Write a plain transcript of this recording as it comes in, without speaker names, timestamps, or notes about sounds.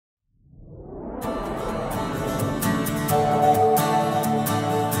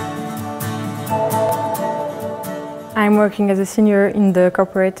I'm working as a senior in the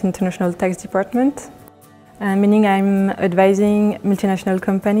corporate international tax department, meaning I'm advising multinational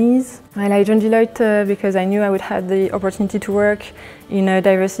companies. Well, I joined Deloitte because I knew I would have the opportunity to work in a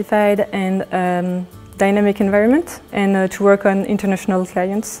diversified and dynamic environment and to work on international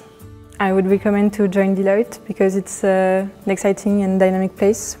clients. I would recommend to join Deloitte because it's an exciting and dynamic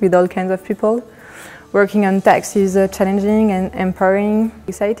place with all kinds of people. Working on tax is challenging and empowering,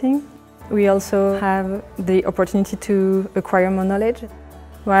 exciting. We also have the opportunity to acquire more knowledge.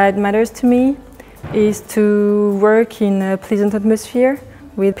 What matters to me is to work in a pleasant atmosphere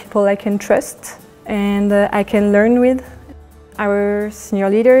with people I can trust and I can learn with. Our senior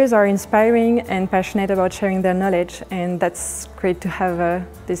leaders are inspiring and passionate about sharing their knowledge, and that's great to have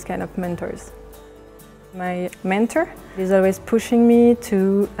this kind of mentors. My mentor is always pushing me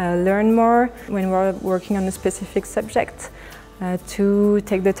to learn more when we're working on a specific subject, to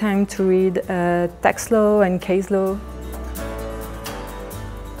take the time to read tax law and case law.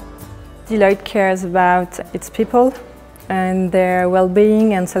 Deloitte cares about its people and their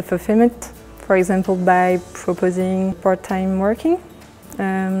well-being and self-fulfillment, for example by proposing part-time working,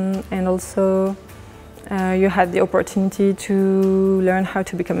 and also you have the opportunity to learn how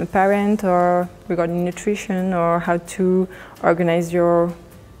to become a parent or regarding nutrition or how to organize your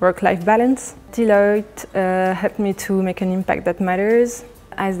work-life balance. Deloitte helped me to make an impact that matters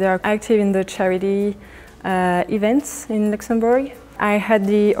as they are active in the charity events in Luxembourg. I had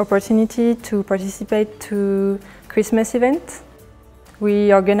the opportunity to participate to Christmas event.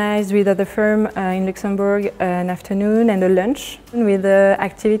 We organized with other firm in Luxembourg an afternoon and a lunch with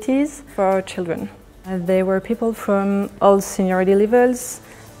activities for children. There were people from all seniority levels.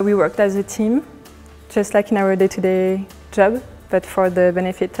 We worked as a team, just like in our day-to-day job, but for the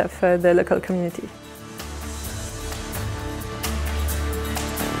benefit of the local community.